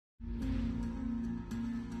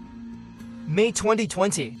May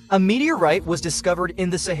 2020, a meteorite was discovered in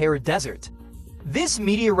the Sahara Desert. This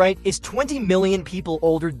meteorite is 20 million people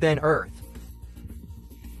older than Earth.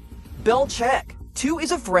 Belle Cheque 2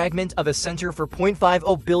 is a fragment of a center for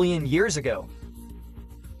 0.50 billion years ago.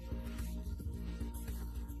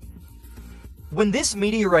 When this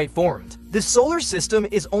meteorite formed, the solar system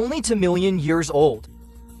is only 2 million years old.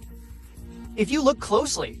 If you look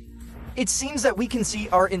closely, it seems that we can see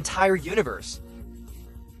our entire universe.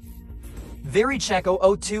 Belle Cheque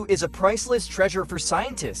 002 is a priceless treasure for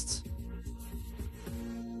scientists.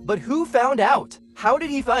 But who found out? How did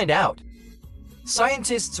he find out?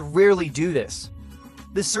 Scientists rarely do this.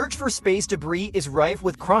 The search for space debris is rife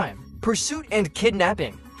with crime, pursuit, and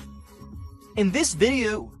kidnapping. In this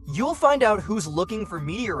video, you'll find out who's looking for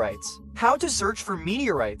meteorites, how to search for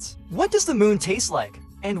meteorites, what does the moon taste like,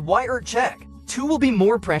 and why Belle Cheque 2 will be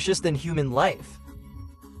more precious than human life.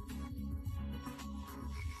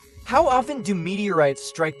 How often do meteorites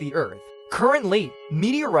strike the Earth? Currently,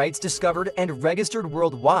 meteorites discovered and registered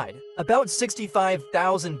worldwide, about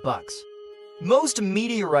 65,000 bucks. Most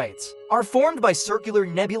meteorites are formed by circular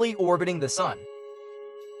nebulae orbiting the Sun.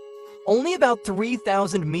 Only about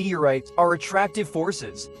 3,000 meteorites are attractive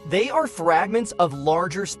forces. They are fragments of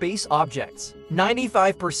larger space objects.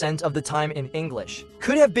 95% of the time in English.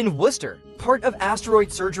 Could have been Worcester, part of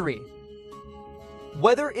asteroid surgery.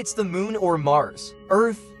 Whether it's the Moon or Mars,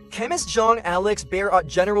 Earth, chemist Jean-Alex Barrot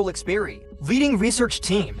General Experi, leading research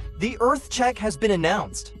team, the Belle Cheque has been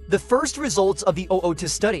announced. The first results of the 002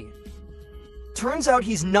 study. Turns out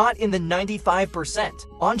he's not in the 95%.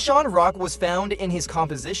 Anshan rock was found in his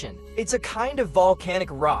composition. It's a kind of volcanic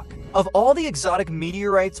rock. Of all the exotic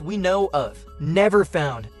meteorites we know of, never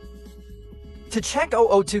found. To check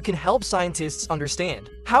 002 can help scientists understand,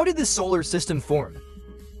 how did the solar system form?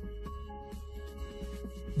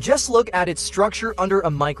 Just look at its structure under a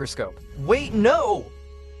microscope. Wait, no!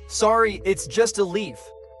 Sorry, it's just a leaf.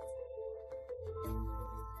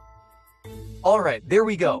 Alright, there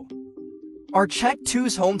we go. Belle Cheque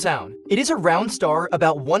 2's hometown. It is a round star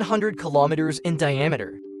about 100 kilometers in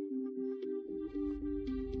diameter.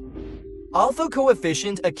 Alpha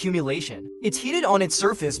coefficient accumulation. It's heated on its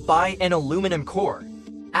surface by an aluminum core.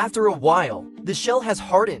 After a while, the shell has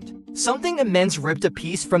hardened. Something immense ripped a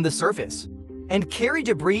piece from the surface and carried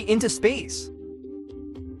debris into space.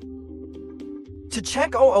 To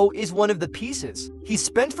check 00 is one of the pieces. He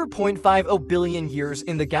spent for 0.50 billion years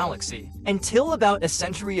in the galaxy, until about a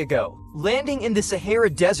century ago, landing in the Sahara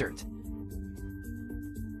Desert.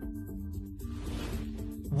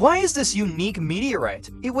 Why is this unique meteorite?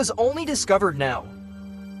 It was only discovered now.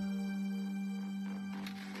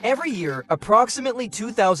 Every year, approximately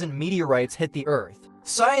 2,000 meteorites hit the Earth.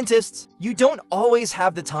 Scientists, you don't always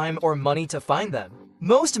have the time or money to find them.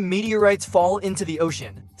 Most meteorites fall into the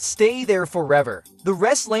ocean, stay there forever. The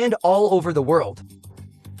rest land all over the world.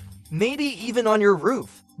 Maybe even on your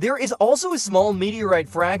roof. There is also a small meteorite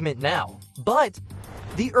fragment now, but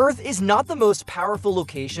the Earth is not the most powerful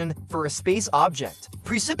location for a space object.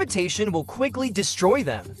 Precipitation will quickly destroy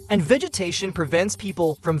them, and vegetation prevents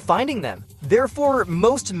people from finding them. Therefore,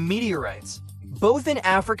 most meteorites, both in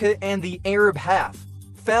Africa and the Arab half,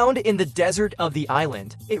 found in the desert of the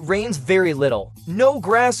island. It rains very little. No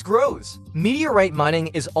grass grows. Meteorite mining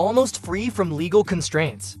is almost free from legal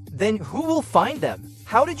constraints. Then who will find them?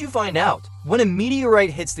 How did you find out? When a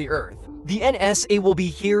meteorite hits the Earth, the NSA will be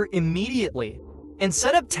here immediately and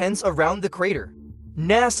set up tents around the crater.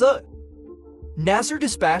 NASA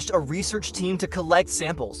dispatched a research team to collect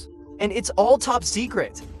samples, and it's all top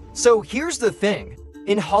secret. So here's the thing.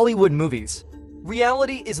 In Hollywood movies,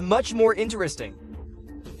 reality is much more interesting.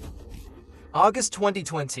 August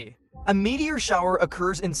 2020, a meteor shower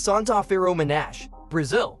occurs in Santa Fé, Minas,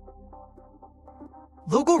 Brazil.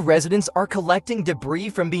 Local residents are collecting debris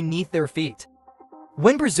from beneath their feet.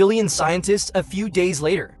 When Brazilian scientists a few days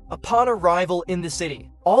later, upon arrival in the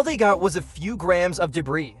city, all they got was a few grams of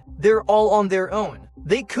debris. They're all on their own.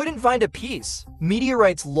 They couldn't find a piece.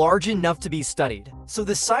 Meteorites large enough to be studied, so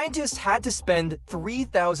the scientists had to spend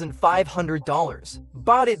 $3,500.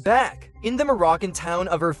 Bought it back. In the Moroccan town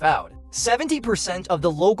of Erfoud, 70% of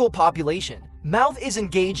the local population is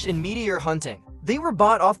engaged in meteor hunting. They were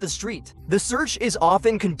bought off the street. The search is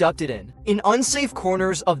often conducted in unsafe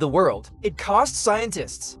corners of the world. It costs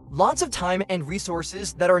scientists lots of time and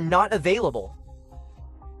resources that are not available.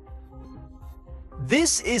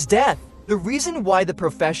 This is death. The reason why the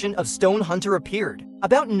profession of stone hunter appeared.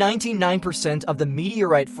 About 99% of the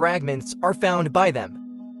meteorite fragments are found by them.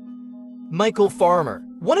 Michael Farmer,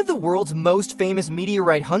 one of the world's most famous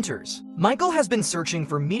meteorite hunters. Michael has been searching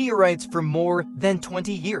for meteorites for more than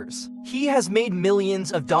 20 years. He has made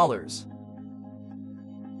millions of dollars.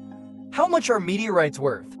 How much are meteorites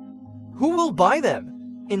worth? Who will buy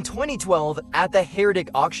them? In 2012, at the Herdic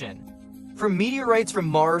auction, meteorites from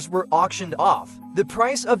Mars were auctioned off. The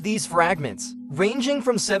price of these fragments ranging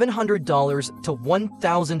from $700 to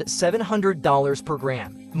 $1,700 per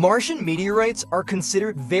gram. Martian meteorites are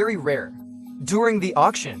considered very rare. During the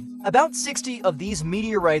auction, about 60 of these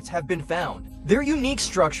meteorites have been found. Their unique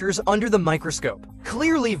structures under the microscope,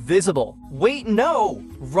 clearly visible. Wait, no!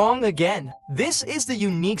 Wrong again. This is the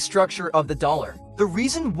unique structure of the dollar. The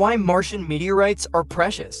reason why Martian meteorites are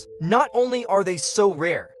precious. Not only are they so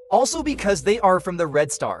rare, also because they are from the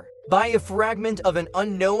red star, by a fragment of an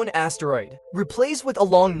unknown asteroid, replaced with a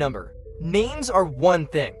long number. Names are one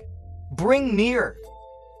thing. Bring near.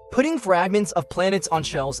 Putting fragments of planets on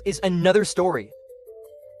shelves is another story.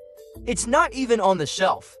 It's not even on the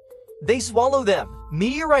shelf. They swallow them.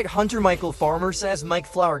 Meteorite hunter Michael Farmer says Mike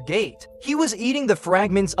Flower Gate. He was eating the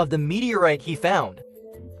fragments of the meteorite he found.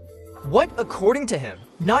 What? According to him,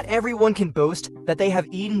 not everyone can boast that they have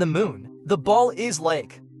eaten the moon. The ball is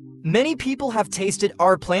like. Many people have tasted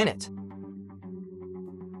our planet.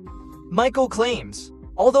 Michael claims,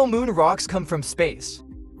 although moon rocks come from space,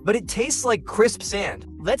 but it tastes like crisp sand.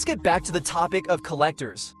 Let's get back to the topic of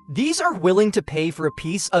collectors. These are willing to pay for a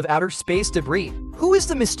piece of outer space debris. Who is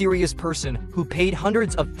the mysterious person who paid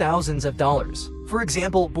hundreds of thousands of dollars? For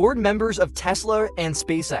example, board members of Tesla and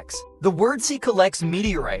SpaceX. The Wordsea collects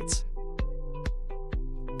meteorites.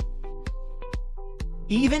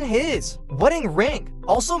 Even his wedding ring,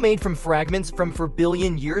 also made from fragments from 4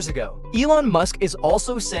 billion years ago. Elon Musk is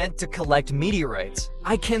also said to collect meteorites.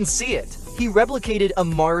 I can see it. He replicated a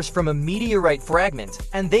Mars from a meteorite fragment,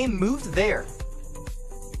 and they moved there.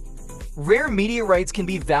 Rare meteorites can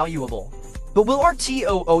be valuable, but will our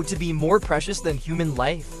TOO to be more precious than human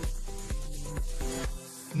life?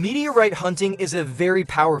 Meteorite hunting is a very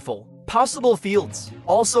powerful, possible fields,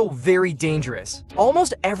 also very dangerous.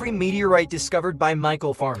 Almost every meteorite discovered by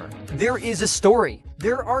Michael Farmer, there is a story.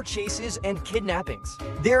 There are chases and kidnappings.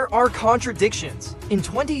 There are contradictions. In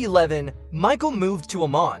 2011, Michael moved to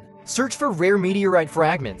Oman, searched for rare meteorite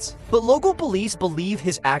fragments, but local police believe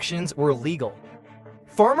his actions were illegal.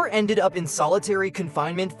 Farmer ended up in solitary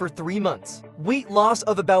confinement for 3 months, weight loss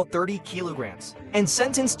of about 30 kilograms, and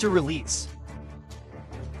sentenced to release.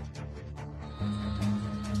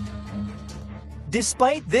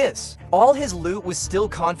 Despite this, all his loot was still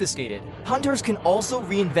confiscated. Hunters can also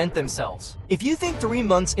reinvent themselves. If you think 3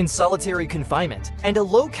 months in solitary confinement and a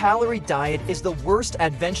low-calorie diet is the worst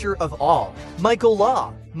adventure of all, Mike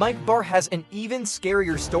Barr has an even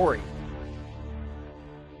scarier story.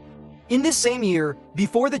 In this same year,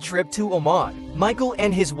 before the trip to Oman, Michael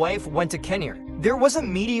and his wife went to Kenya. There was a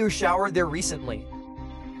meteor shower there recently,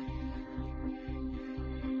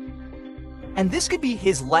 and this could be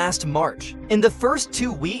his last march. In the first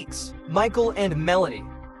 2 weeks, Michael and Melody,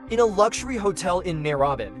 in a luxury hotel in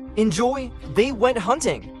Nairobi, they went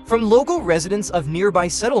hunting from local residents of nearby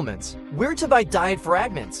settlements, where to buy diet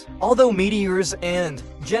fragments, although meteors and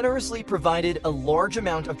generously provided a large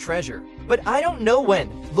amount of treasure. But I don't know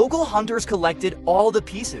when, local hunters collected all the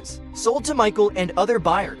pieces, sold to Michael and other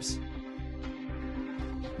buyers.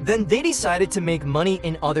 Then they decided to make money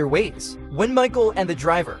in other ways. When Michael and the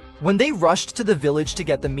driver, when they rushed to the village to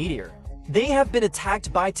get the meteor, they have been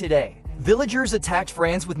attacked by today. Villagers attacked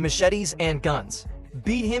France with machetes and guns,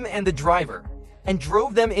 beat him and the driver, and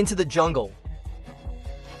drove them into the jungle.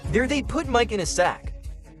 There they put Mike in a sack.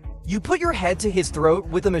 You put your head to his throat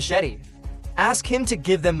with a machete. Ask him to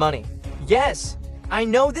give them money. Yes, I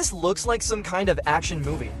know this looks like some kind of action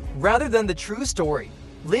movie, rather than the true story.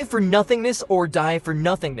 Live for nothingness or die for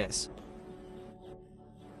nothingness.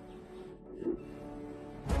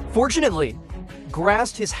 Fortunately,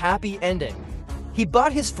 grasped his happy ending. He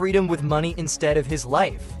bought his freedom with money instead of his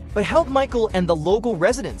life, but helped Michael and the local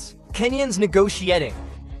residents, Kenyans, negotiating.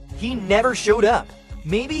 He never showed up.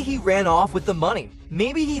 Maybe he ran off with the money.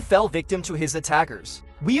 Maybe he fell victim to his attackers.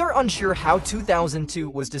 We are unsure how 2002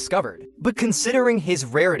 was discovered, but considering his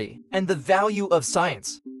rarity and the value of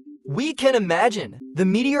science, we can imagine the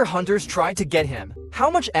meteor hunters tried to get him. How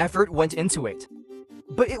much effort went into it?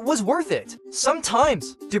 But it was worth it.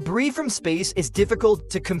 Sometimes, debris from space is difficult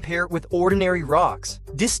to compare with ordinary rocks.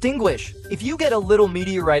 Distinguish if you get a little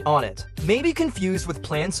meteorite on it, maybe confused with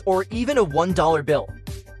plants or even a $1 bill.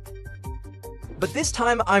 But this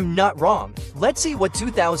time I'm not wrong. Let's see what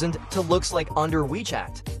 2002 looks like under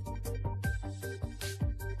WeChat.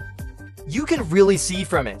 You can really see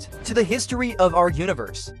from it to the history of our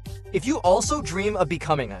universe. If you also dream of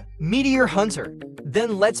becoming a meteor hunter,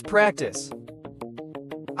 then let's practice.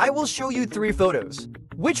 I will show you 3 photos.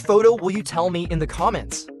 Which photo will you tell me in the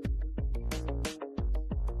comments?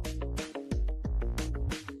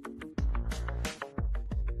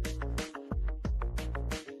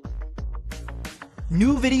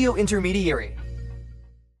 New video intermediary.